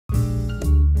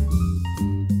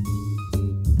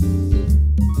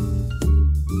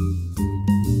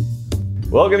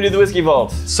Welcome to the Whiskey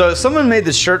Vault. So someone made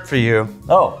this shirt for you.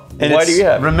 Oh, and why do you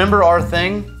have it? Remember our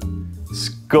thing?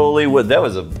 Scully was, that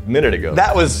was a minute ago.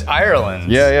 That was Ireland.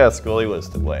 Yeah, Scully was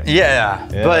to blame. Yeah,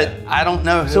 but I don't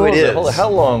know who it is. Hold on, how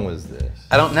long was this?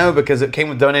 I don't know because it came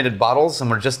with donated bottles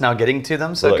and we're just now getting to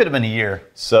them, so it could have been a year.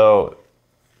 So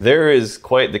there is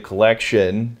quite the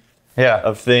collection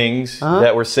of things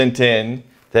that were sent in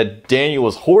that Daniel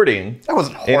was hoarding. That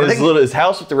wasn't hoarding. In his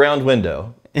house with the round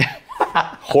window.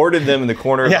 Hoarded them in the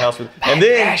corner of the house. And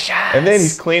then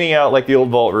he's cleaning out like the old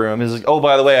vault room. He's like, oh,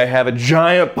 by the way, I have a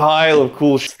giant pile of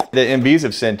cool shit that MBs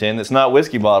have sent in that's not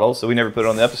whiskey bottles, so we never put it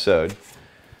on the episode.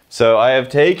 So I have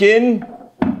taken,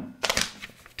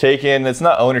 it's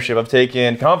not ownership,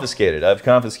 confiscated. I've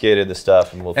confiscated the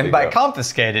stuff and we'll figure by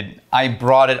confiscated, I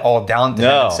brought it all down to him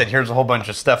and said, here's a whole bunch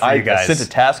of stuff for you guys. I sent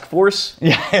a task force.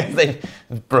 Yeah, they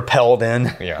repelled in.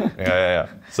 Yeah.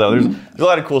 So there's a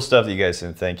lot of cool stuff that you guys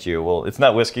sent. Thank you. Well, it's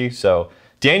not whiskey, so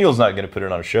Daniel's not going to put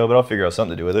it on a show, but I'll figure out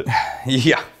something to do with it.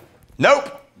 Yeah.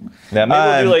 Nope. Now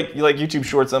maybe we'll do like YouTube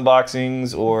Shorts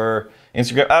unboxings or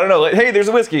Instagram. I don't know. Like, hey, there's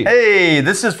a whiskey. Hey,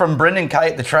 this is from Brendan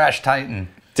Kite, the Trash Titan.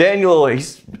 Daniel,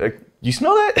 he's you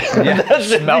smell that? Yeah, that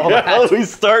should smell that. How we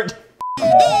start.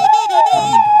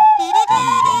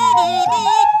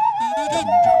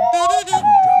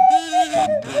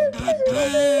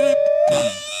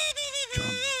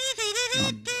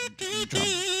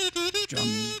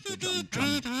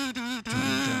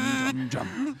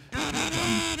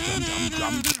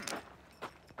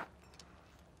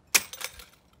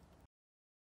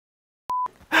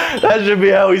 That should be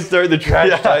how we start the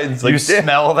Trash Titans. Like, you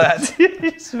smell that?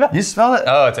 You smell it?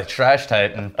 Oh, it's a Trash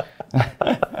Titan.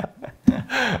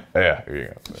 Yeah, here you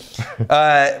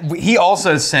go. He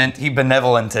also sent, he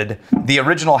benevolented the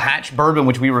original Hatch bourbon,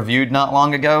 which we reviewed not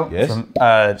long ago.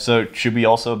 Yes. So should we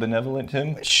also benevolent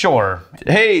him? Sure.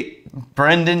 Hey,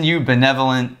 Brendan, you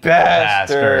benevolent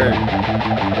bastard.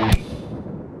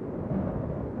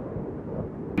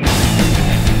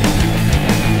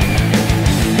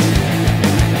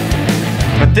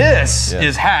 But this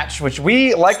is Hatch, which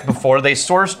we liked before. They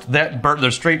sourced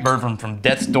their straight bourbon from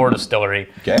Death's Door Distillery.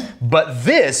 Okay. But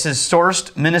this is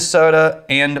sourced Minnesota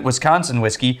and Wisconsin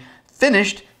whiskey,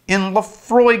 finished in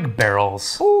Lafroig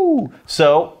barrels. Ooh.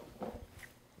 So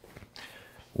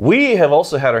we have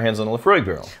also had our hands on a Lafroig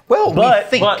barrel. Well,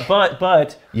 but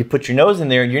you put your nose in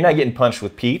there, you're not getting punched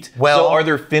with peat. Well, so are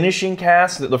there finishing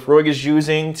casks that Lafroig is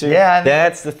using to? Yeah,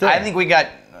 that's the thing. I think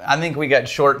we got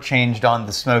shortchanged on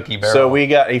the smoky barrel. So we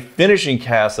got a finishing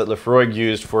cask that Lafroig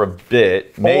used for a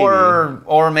bit, maybe.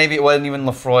 Or maybe it wasn't even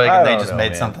Lafroig and they just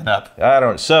made something up.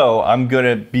 So I'm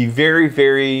gonna be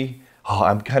very.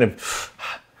 I'm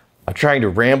trying to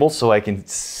ramble so I can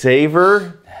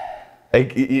savor.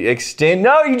 Extend.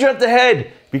 No, you jumped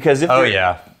ahead because if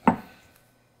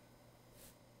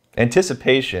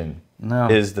anticipation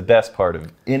is the best part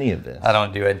of any of this. I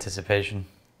don't do anticipation.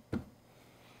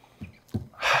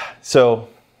 So,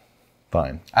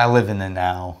 fine. I live in the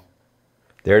now.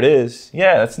 There it is.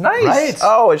 Yeah, that's nice. Right?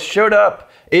 Oh, it showed up.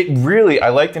 I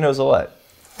like the nose a lot.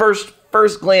 First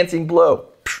glancing blow,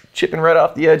 chipping right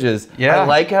off the edges. Yeah. I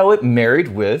like how it married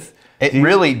with.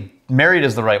 Married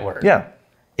is the right word. Yeah.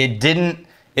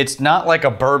 It's not like a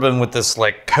bourbon with this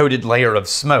like coated layer of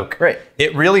smoke. Right.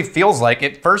 It really feels like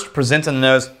it first presents in the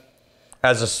nose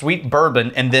as a sweet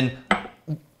bourbon and then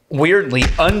weirdly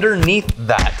underneath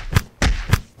that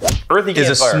Earthy is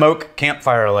a smoke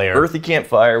campfire layer. Earthy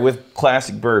campfire with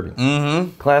classic bourbon.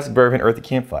 Mm-hmm. Classic bourbon, earthy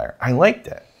campfire. I like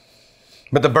that.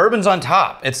 But the bourbon's on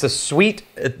top. It's the sweet,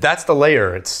 that's the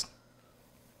layer.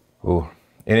 Ooh.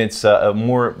 And it's a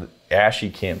more ashy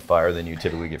campfire than you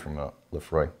typically get from a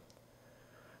Lafroig.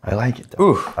 I like it though.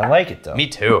 Ooh. I like it though. Me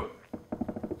too.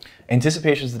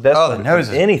 Anticipation is the best part the nose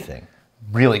of anything.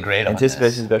 Really great on Anticipation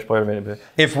this. is the best part of anything.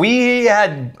 If we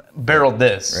had barreled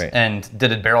this and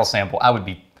did a barrel sample, I would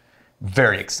be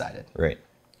very excited. Right.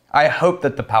 I hope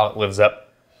that the palate lives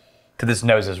up to this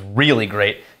nose is really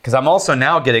great because I'm also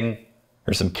now getting.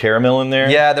 There's some caramel in there.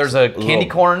 Yeah, there's a candy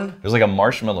corn. There's like a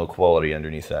marshmallow quality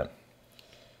underneath that.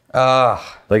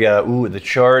 Like the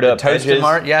charred up toasted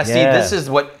marshmallow. Yeah, see, this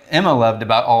is what Emma loved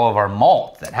about all of our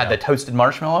malt that had the toasted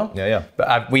marshmallow. Yeah.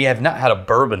 But we have not had a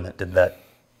bourbon that did that.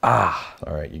 All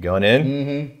right, you going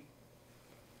in?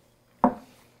 Mm-hmm.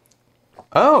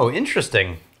 Oh,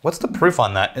 interesting. What's the proof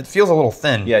on that? It feels a little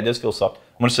thin. Yeah, it does feel soft.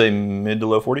 I'm gonna say mid to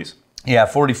low 40s. Yeah,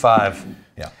 45.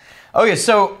 Yeah. Okay,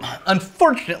 so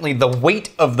unfortunately, the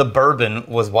weight of the bourbon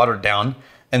was watered down,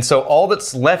 and so all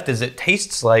that's left is it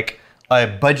tastes like a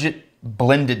budget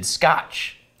blended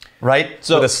Scotch, right?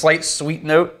 So with a slight sweet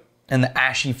note and the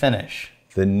ashy finish.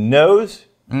 The nose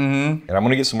And I'm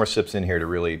gonna get some more sips in here to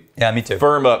really me too.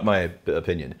 firm up my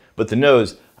opinion. But the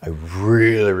nose, I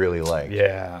really, really like.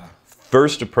 Yeah.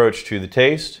 First approach to the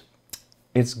taste,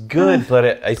 it's good,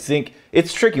 but I think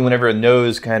it's tricky whenever a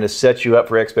nose kind of sets you up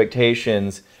for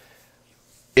expectations.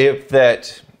 If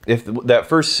that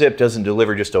first sip doesn't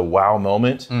deliver just a wow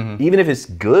moment, even if it's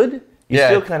good, you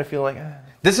still kind of feel like,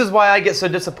 This is why I get so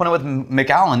disappointed with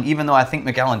Macallan, even though I think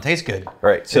Macallan tastes good.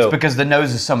 Right. So it's because the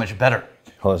nose is so much better.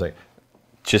 Hold on a second.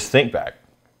 Just think back.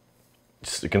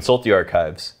 Just consult the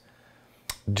archives.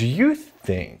 Do you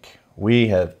think we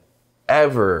have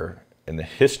ever, in the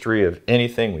history of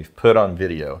anything we've put on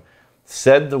video,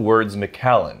 said the words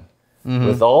Macallan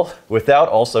without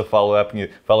also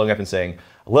following up and saying,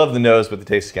 I love the nose, but the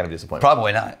taste is kind of disappointing?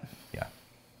 Probably not. Yeah.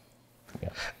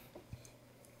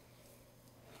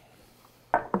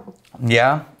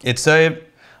 Yeah, it's a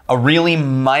really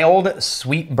mild,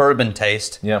 sweet bourbon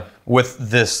taste. Yeah. With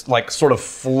this like sort of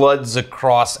floods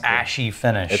across ashy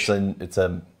finish. It's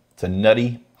a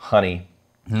nutty, honey,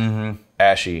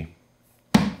 ashy.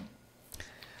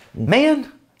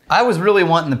 Man, I was really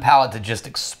wanting the palate to just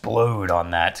explode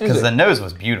on that because the nose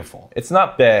was beautiful. It's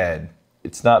not bad.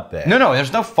 It's not bad. No,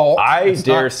 there's no fault. I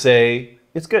dare say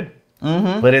it's good,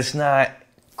 but it's not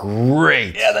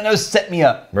great. Yeah, the nose set me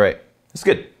up. Right. It's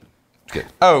good. It's good.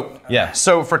 Oh, yeah.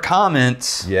 So for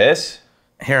comments, yes.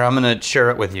 Here, I'm gonna share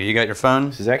it with you. You got your phone?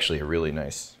 This is actually a really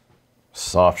nice,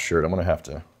 soft shirt. I'm gonna have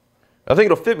to. I think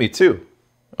it'll fit me too.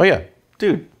 Oh yeah,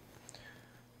 dude.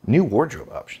 New wardrobe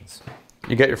options.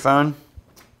 You got your phone?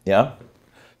 Yeah.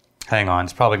 Hang on,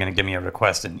 it's probably gonna give me a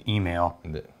request in email.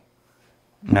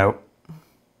 Nope.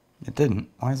 It didn't.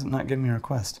 Why is it not giving me a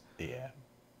request? Yeah.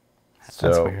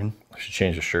 That's weird. I should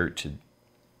change the shirt to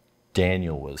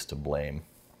Daniel was to blame.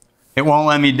 It won't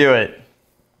let me do it.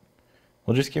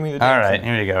 Well, just give me the All right,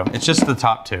 here you go. It's just the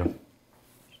top two.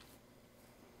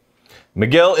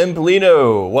 Miguel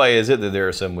Impolino. Why is it that there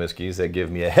are some whiskeys that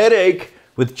give me a headache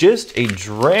with just a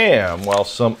dram, while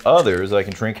some others I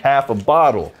can drink half a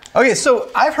bottle? Okay, so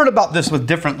I've heard about this with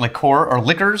different liqueur or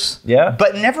liquors. Yeah.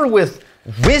 But never with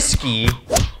whiskey.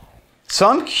 So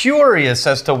I'm curious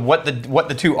as to what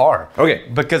the two are. Okay.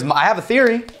 Because I have a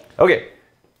theory. Okay.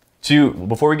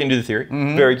 Before we get into the theory,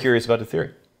 very curious about the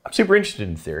theory. I'm super interested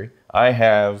in theory. I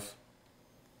have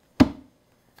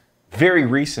very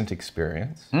recent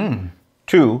experience.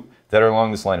 Two that are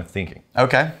along this line of thinking.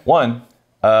 Okay. One,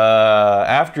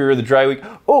 after the dry week.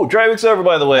 Oh, dry week's over,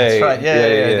 by the way. That's right.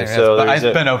 Yeah. So it's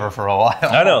been over for a while.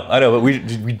 I know, but we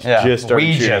just started.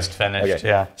 We just finished. Okay.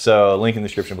 Yeah. So link in the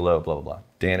description below. Blah blah blah.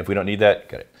 Dan, if we don't need that,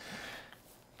 got it.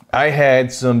 I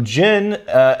had some gin.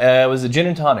 It was a gin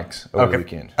and tonics over the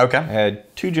weekend. Okay. I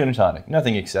had 2 gin and tonic.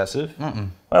 Nothing excessive.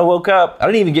 When I woke up, I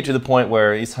didn't even get to the point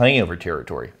where it's hangover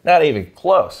territory. Not even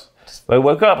close. But I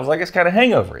woke up, I was like, it's kind of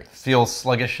hangovery. Feels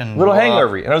sluggish and... A little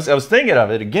hangovery. And I was thinking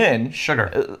of it again.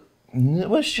 Sugar. It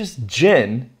was just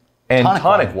gin and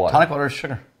tonic water. Tonic water is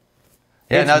sugar.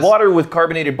 Yeah, it's water with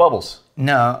carbonated bubbles.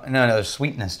 No, there's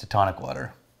sweetness to tonic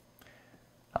water.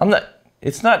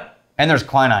 It's not... And there's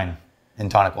quinine in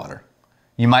tonic water.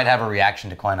 You might have a reaction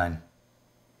to quinine.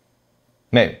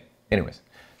 Maybe. Anyways.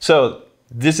 So...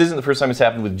 This isn't the first time it's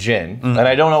happened with gin, and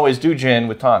I don't always do gin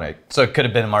with tonic. So it could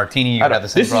have been a martini. You would have the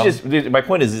same problem. My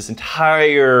point is, this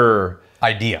entire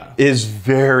idea is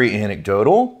very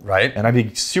anecdotal, right? And I'd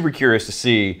be super curious to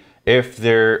see if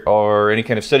there are any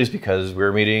kind of studies, because we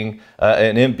were meeting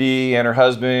an MP and her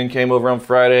husband came over on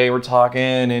Friday. We're talking,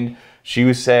 and she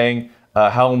was saying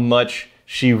how much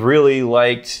she really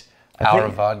liked our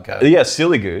vodka. Yeah,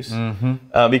 Silly Goose,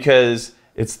 because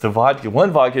it's the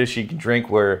one vodka she can drink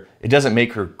where it doesn't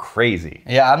make her crazy.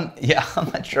 Yeah,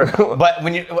 I'm not sure. But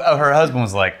when her husband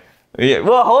was like, yeah,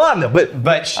 well, hold on though.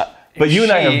 But you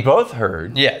and I have both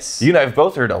heard. Yes. You and I have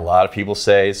both heard a lot of people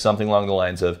say something along the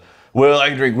lines of, well, I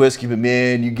can drink whiskey, but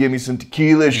man, you give me some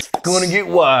tequila, it's going to get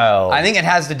wild. I think it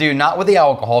has to do not with the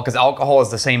alcohol, because alcohol is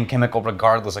the same chemical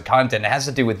regardless of content. It has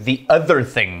to do with the other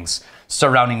things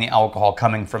surrounding the alcohol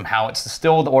coming from how it's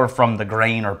distilled or from the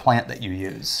grain or plant that you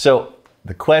use. So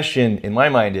the question in my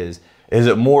mind is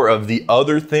it more of the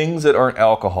other things that aren't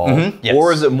alcohol, yes.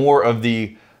 or is it more of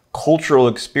the cultural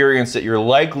experience that you're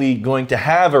likely going to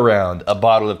have around a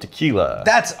bottle of tequila?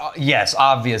 That's, yes,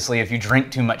 obviously, if you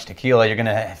drink too much tequila, you're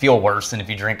gonna feel worse than if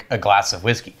you drink a glass of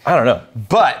whiskey. I don't know.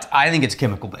 But I think it's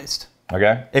chemical based.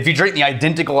 Okay. If you drink the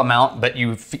identical amount, but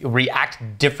you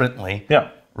react differently,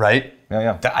 right?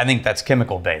 Yeah. I think that's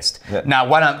chemical based. Yeah. Now,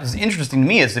 what is interesting to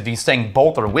me is if he's saying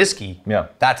both are whiskey,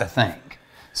 that's a thing.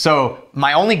 So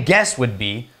my only guess would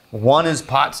be One is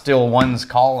pot still, one's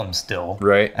column still.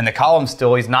 Right. And the column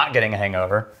still, he's not getting a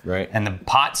hangover. Right. And the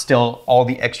pot still, all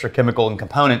the extra chemical and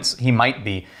components, he might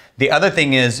be. The other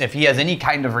thing is, if he has any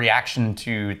kind of reaction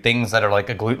to things that are like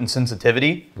a gluten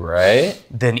sensitivity, Right.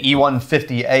 then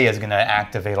E150A is going to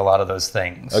activate a lot of those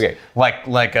things. Okay. Like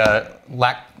what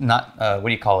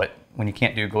do you call it when you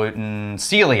can't do gluten?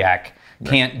 Celiac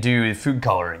can't do food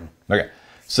coloring. Okay.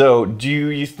 So do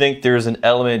you think there's an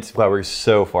element, well, we're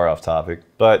so far off topic,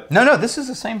 but. No, this is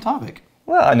the same topic.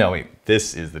 Well, I know,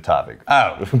 this is the topic.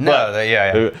 Oh, no,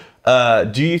 yeah.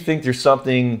 Do you think there's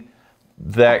something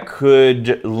that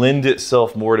could lend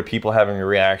itself more to people having a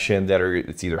reaction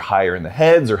it's either higher in the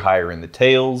heads or higher in the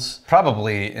tails?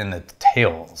 Probably in the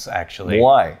tails, actually.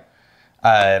 Why?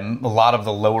 A lot of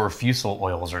the lower fusel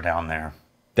oils are down there.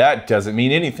 That doesn't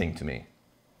mean anything to me.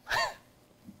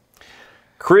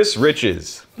 Chris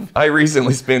Riches. I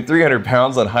recently spent 300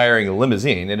 pounds on hiring a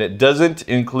limousine, and it doesn't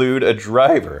include a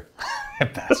driver.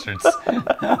 Bastards.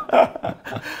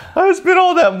 I spent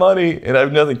all that money, and I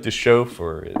have nothing to show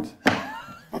for it.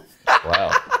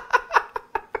 Wow.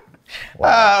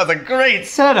 Wow, that's a great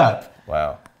setup.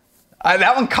 Wow.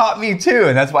 That one caught me too,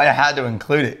 and that's why I had to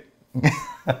include it.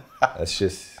 It's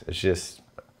just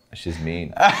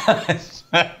mean.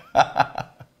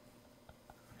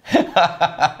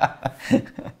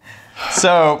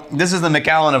 So this is the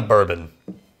Macallan of bourbon.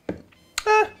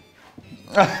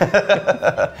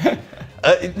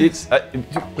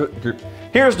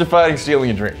 Here's to fighting, stealing,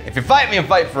 and drinking. If you fight me and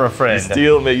fight for a friend.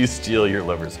 May you steal your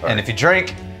lover's heart. And if you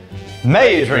drink,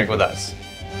 may you drink with us.